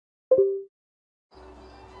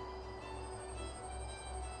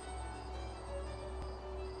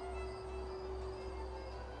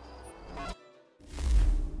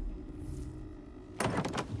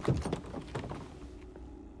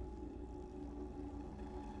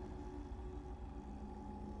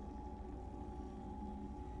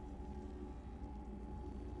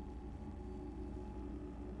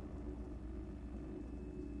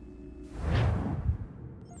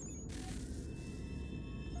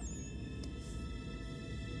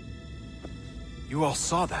You all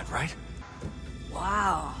saw that, right?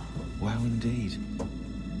 Wow. Wow, indeed.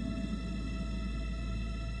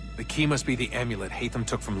 The key must be the amulet Hatham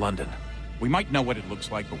took from London. We might know what it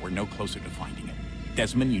looks like, but we're no closer to finding it.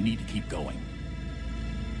 Desmond, you need to keep going.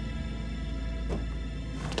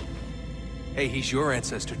 Hey, he's your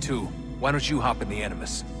ancestor too. Why don't you hop in the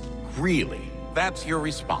Animus? Really? That's your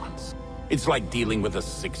response? It's like dealing with a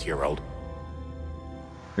 6-year-old.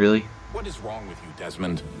 Really? What is wrong with you,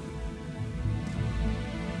 Desmond?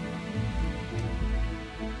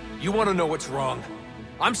 You want to know what's wrong?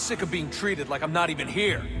 I'm sick of being treated like I'm not even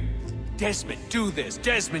here. Desmond, do this.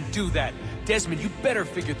 Desmond, do that. Desmond, you better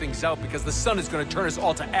figure things out because the sun is going to turn us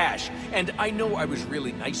all to ash. And I know I was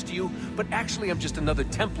really nice to you, but actually I'm just another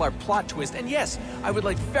Templar plot twist. And yes, I would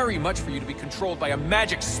like very much for you to be controlled by a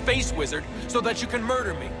magic space wizard so that you can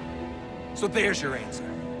murder me. So there's your answer.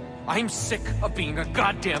 I'm sick of being a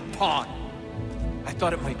goddamn pawn. I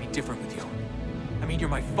thought it might be different with you. I mean, you're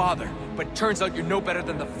my father, but turns out you're no better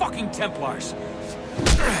than the fucking Templars.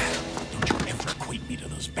 Don't you ever equate me to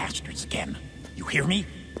those bastards again. You hear me?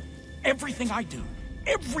 Everything I do,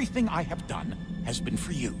 everything I have done, has been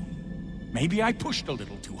for you. Maybe I pushed a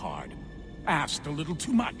little too hard, asked a little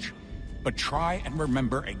too much, but try and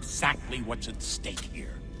remember exactly what's at stake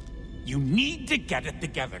here. You need to get it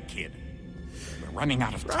together, kid. We're running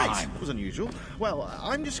out of time. Right, that was unusual. Well,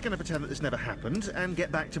 I'm just going to pretend that this never happened and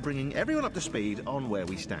get back to bringing everyone up to speed on where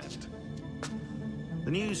we stand.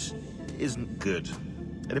 The news isn't good.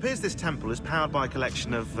 It appears this temple is powered by a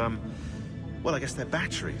collection of, well, I guess they're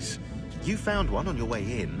batteries. You found one on your way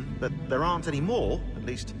in, but there aren't any more, at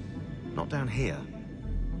least not down here.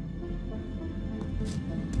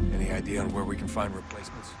 Any idea on where we can find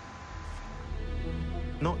replacements?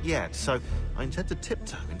 Not yet, so I intend to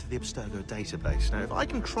tiptoe into the Abstergo database. Now, if I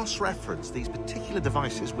can cross-reference these particular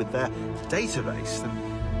devices with their database, then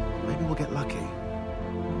maybe we'll get lucky.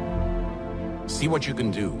 See what you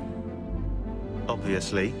can do.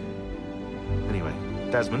 Obviously. Anyway,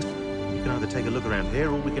 Desmond, you can either take a look around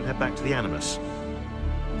here or we can head back to the Animus.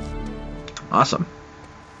 Awesome.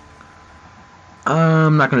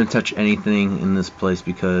 I'm not going to touch anything in this place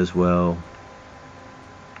because, well,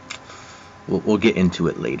 we'll get into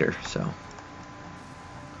it later. So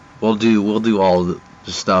we'll do all the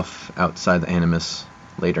stuff outside the Animus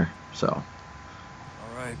later. So.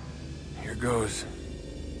 All right, here goes.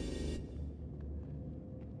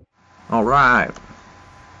 All right.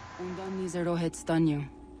 Undan nizero het stanyu.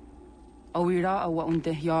 Awira awa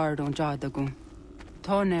unte yardon jadagun.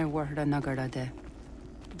 Toner warda nagarade.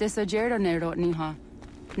 Desajerda nero niha.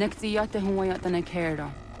 Nexiyate huayata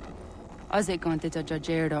nekera. Azekante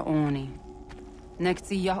jajerda oni.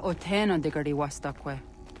 Nexiyah otena degari wastakwe.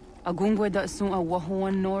 Agungwe da sun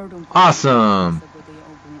awahuan nordum. Awesome.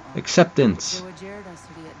 Acceptance.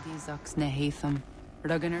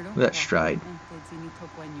 That stride.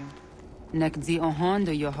 Nekzi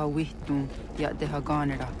ohando yo hawihtun ya de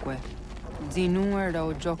haganerakwe. Zinuer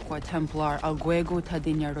da jokwa Templar alguego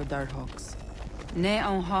tadinyaro darhox. Ne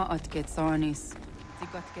onha atket sarnis.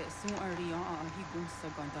 Zigatke sun aria ahigun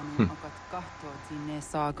sagantanu akat kahto zine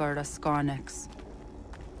sagarda skanex.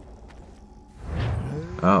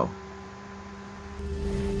 Oh.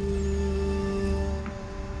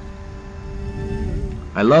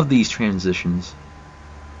 I love these transitions.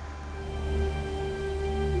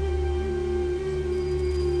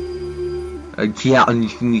 Yeah, I'm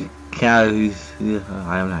not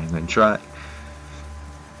even gonna try.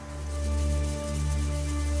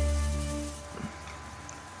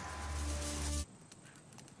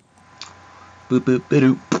 Boop boop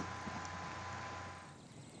boop.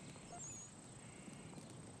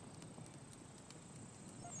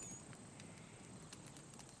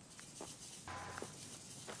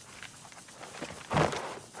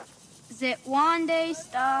 Is it one day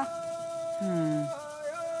star?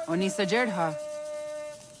 Onisa Jerdha.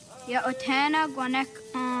 Ya otana gwanek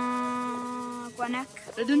gwanek.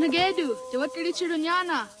 Radunagedu, Jawakiri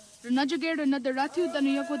Chirunyana, Runajagedu Nadaratu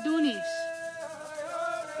Danuyakodunis.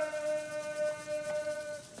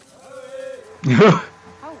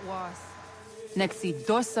 How was? Nexi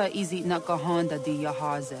dosa easy nakahanda di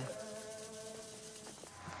yahaze.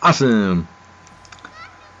 Awesome.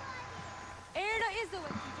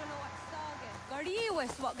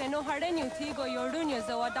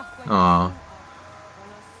 Aww.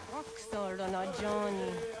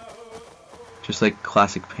 Just like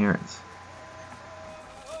classic parents.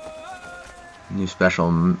 New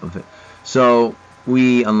special. So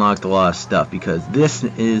we unlocked a lot of stuff because this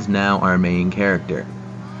is now our main character.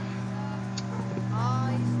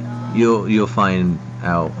 You'll find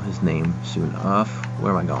out his name soon enough.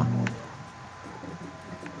 Where am I going?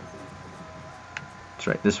 It's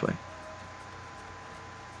right this way.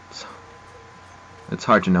 So, it's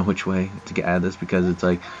hard to know which way to get out of this because it's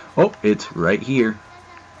like, oh, it's right here.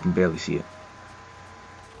 You can barely see it.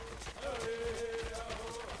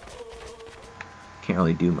 Can't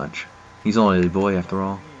really do much. He's only a boy after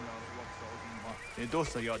all.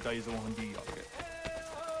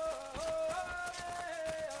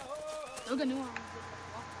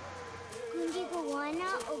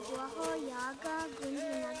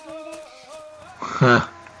 Huh.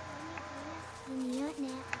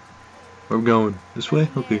 Where we going? This way?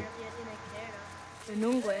 Okay.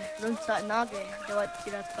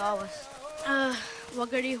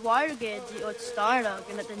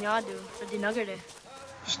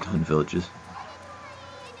 Stone villages.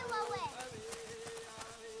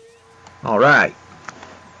 Alright.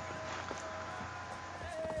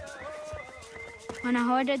 When I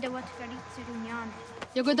heard it, what Karitsurunyana.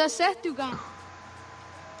 Eu go da certo, gan.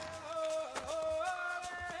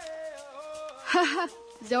 Haha,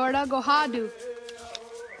 Zora go hadu.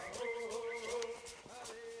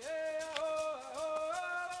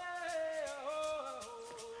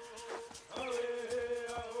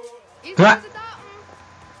 Ah.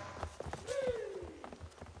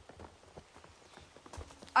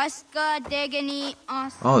 Aska Degani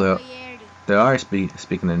Oh, they are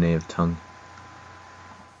speaking their native tongue.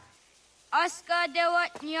 Aska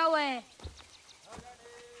Dewat Nyawe.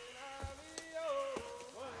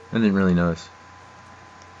 I didn't really notice.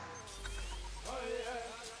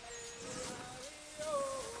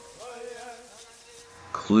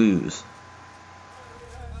 Clues.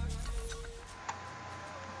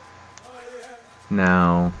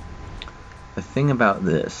 Now, the thing about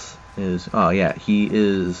this is, oh yeah, he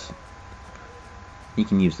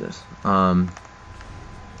can use this.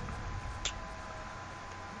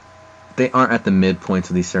 They aren't at the midpoints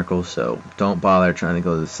of these circles, so don't bother trying to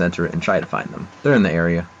go to the center and try to find them. They're in the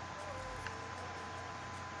area.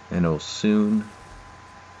 And it'll soon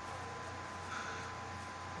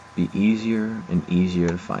be easier and easier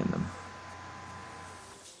to find them.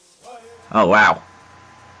 Oh, wow.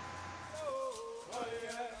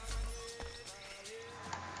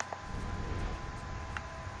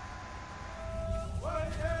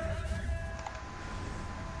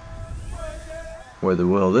 Where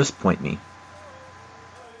will this point me?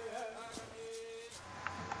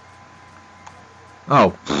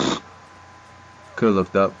 Oh. Could have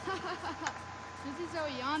looked up. This is how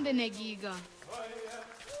yonder negiga.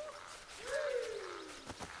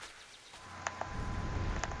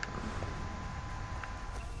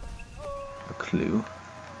 A clue.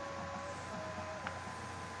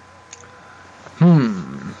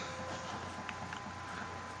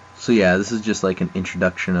 So yeah, this is just like an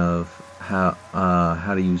introduction of how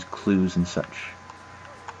to use clues and such.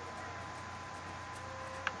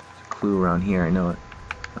 There's a clue around here, I know it.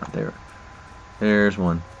 Not there. There's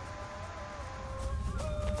one.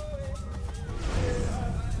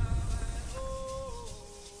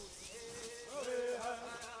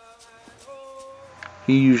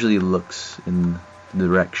 He usually looks in the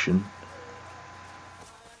direction.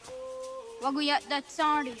 Waguyat that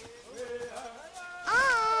sorry.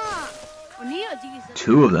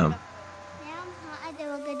 Two of them.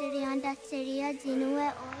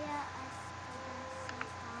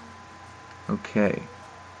 Okay.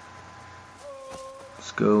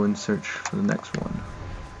 Let's go and search for the next one.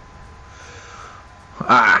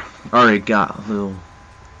 Ah! Already got a little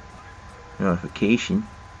notification.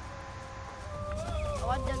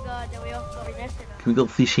 Can we go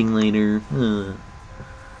fishing later?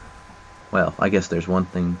 Well, I guess there's one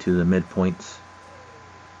thing to the midpoints.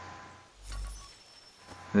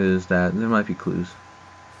 Is that there might be clues.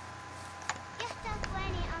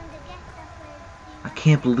 I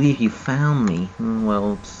can't believe you found me.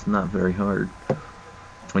 Well, it's not very hard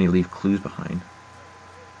when you leave clues behind.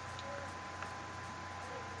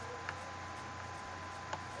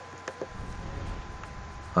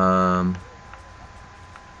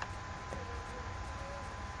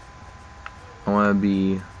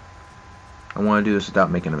 I want to do this without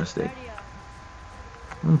making a mistake.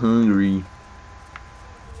 I'm hungry.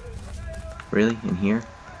 Really? In here?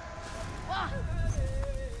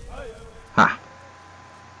 Ha!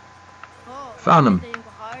 Found him!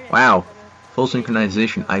 Wow! Full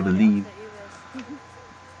synchronization, I believe.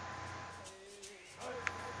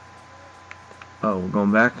 Oh, we're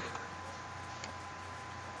going back?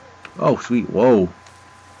 Oh, sweet. Whoa!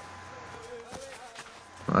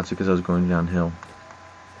 Well, that's because I was going downhill.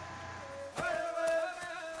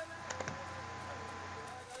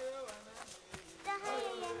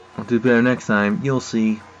 I'll do better next time. You'll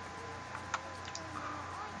see.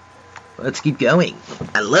 Let's keep going.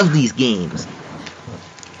 I love these games.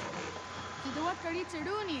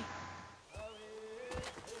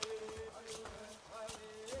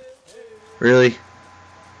 Really?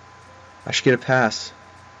 I should get a pass.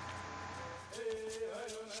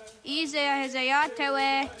 Easy as a yacht.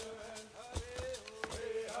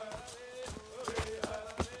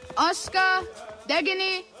 Aska,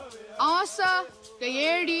 Degani, Asa,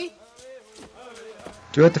 Gayerdi.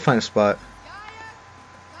 Do I have to find a spot?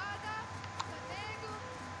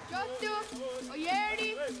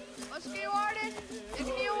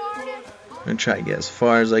 I'm gonna try to get as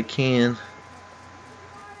far as I can.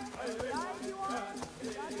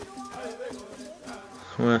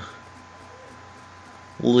 Well,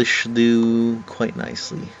 Lish do quite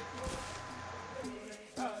nicely.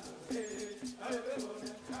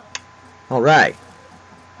 All right.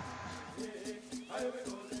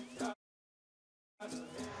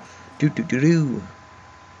 Do do do do.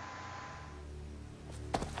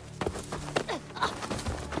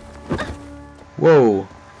 Whoa.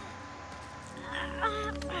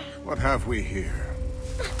 What have we here?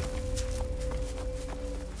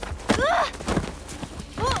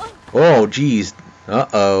 Oh, geez.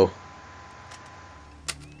 Uh-oh.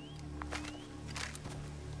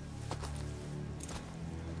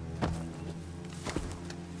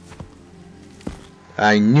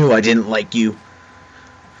 I knew I didn't like you.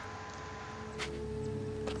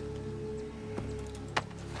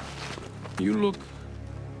 You look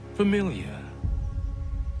familiar.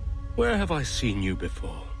 Where have I seen you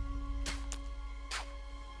before?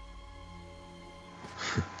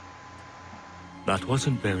 That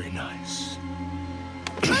wasn't very nice.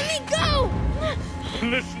 Let me go!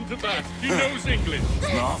 Listen to that. He knows English.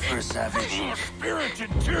 Not for a savage. More spirited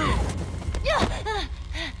too.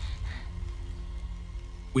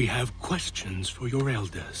 We have questions for your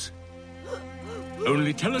elders.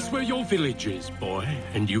 Only tell us where your village is, boy,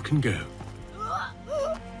 and you can go.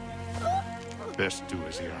 Best do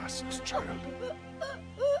as he asks, child.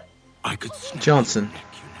 I could snap Johnson. your neck,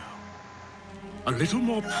 you know. A little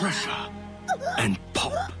more pressure, and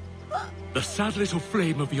pop. The sad little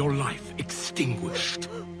flame of your life extinguished.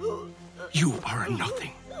 You are a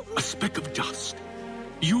nothing, a speck of dust.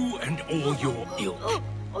 You and all your ilk,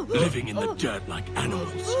 living in the dirt like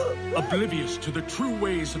animals, oblivious to the true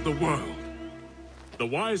ways of the world. The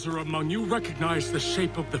wiser among you recognize the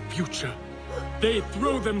shape of the future. They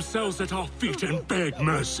throw themselves at our feet and beg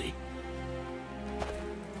mercy.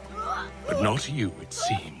 But not you, it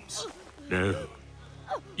seems. No.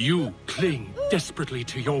 You cling desperately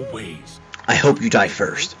to your ways. I hope you die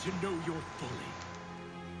first. To know your folly.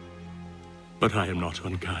 But I am not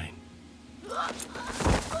unkind.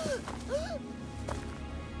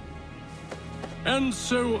 And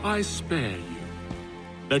so I spare you,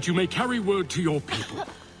 that you may carry word to your people.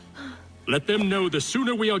 Let them know the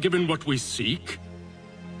sooner we are given what we seek,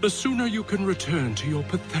 the sooner you can return to your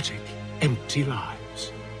pathetic, empty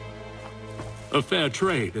lives. A fair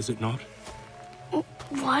trade, is it not?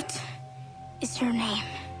 What is your name?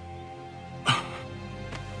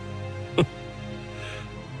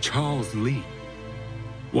 Charles Lee.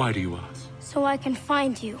 Why do you ask? So I can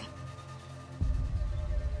find you.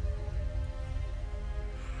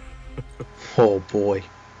 Oh boy.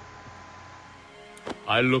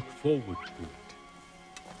 I look forward to it.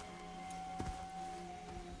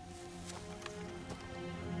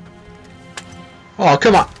 Oh,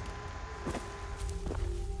 come on.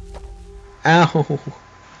 Ow.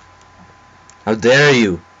 How dare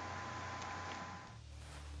you?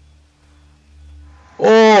 Oh,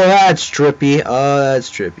 that's trippy. Oh, that's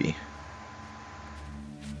trippy.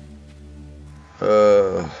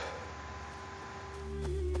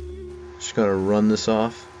 Just gonna run this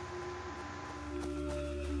off.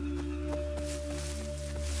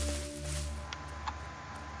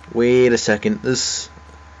 Wait a second. It's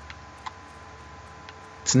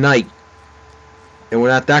night. And we're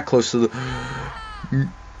not that close to the...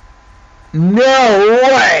 No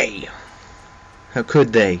way! How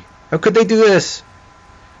could they? How could they do this?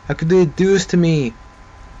 How could they do this to me?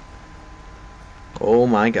 Oh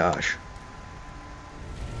my gosh.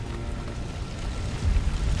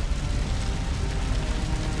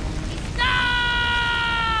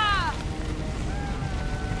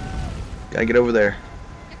 Gotta get over there.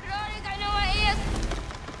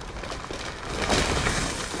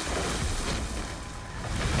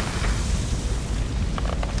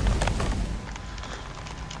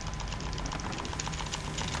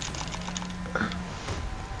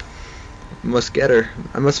 I must get her.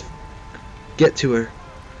 I must get to her.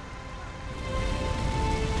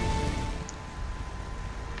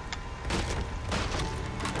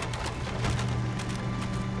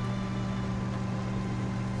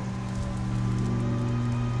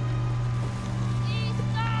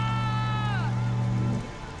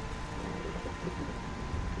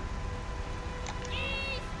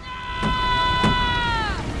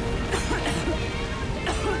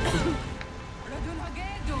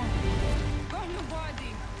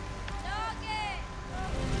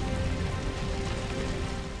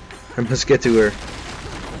 I must get to her.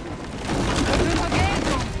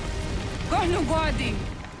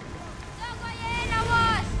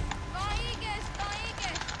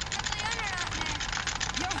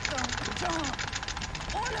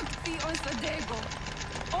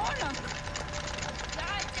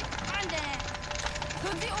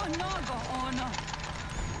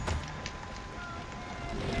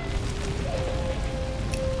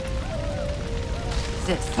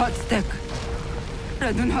 Sotstek.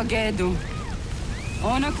 Radun hagedu.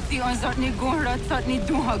 Onak ti on zartni gunrat zartni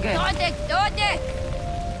duhage. Dodek!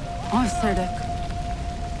 Osedek.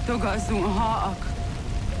 Togazun haak.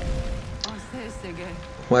 Osesege.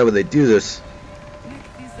 Why would they do this?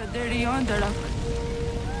 Nikti saderi ondarak.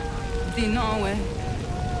 Dinawe.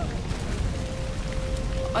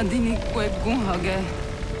 Andini kwek gunhage.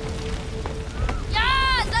 Ja,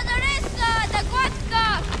 zadaressa, da gotka!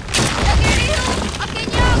 Da geriu, a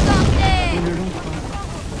kenyaga te!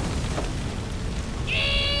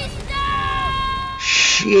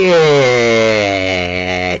 Shit.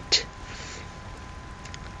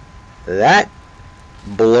 That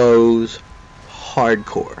blows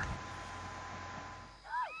hardcore.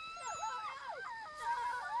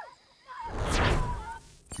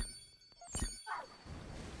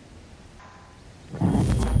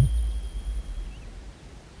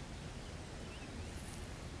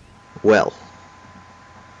 Well,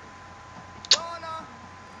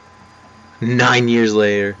 9 years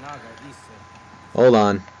later. Hold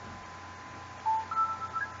on.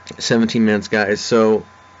 17 minutes, guys. So,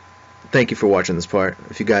 thank you for watching this part.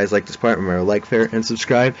 If you guys like this part, remember to like, share, and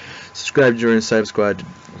subscribe. Subscribe to join Cyber Squad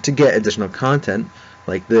to get additional content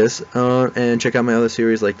like this. And check out my other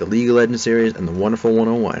series like the League of Legends series and the Wonderful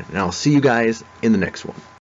 101. And I'll see you guys in the next one.